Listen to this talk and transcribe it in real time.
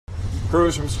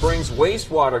Crews from Springs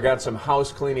Wastewater got some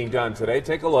house cleaning done today.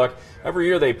 Take a look. Every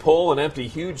year they pull and empty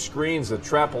huge screens that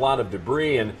trap a lot of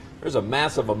debris, and there's a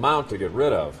massive amount to get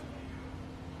rid of.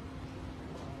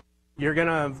 You're going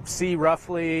to see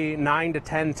roughly 9 to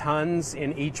 10 tons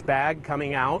in each bag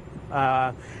coming out,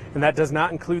 and that does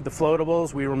not include the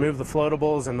floatables. We removed the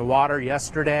floatables and the water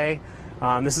yesterday.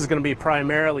 This is going to be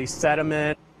primarily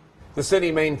sediment. The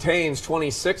city maintains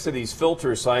 26 of these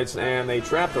filter sites, and they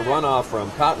trap the runoff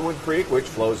from Cottonwood Creek, which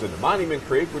flows into Monument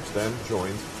Creek, which then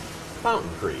joins Fountain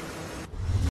Creek.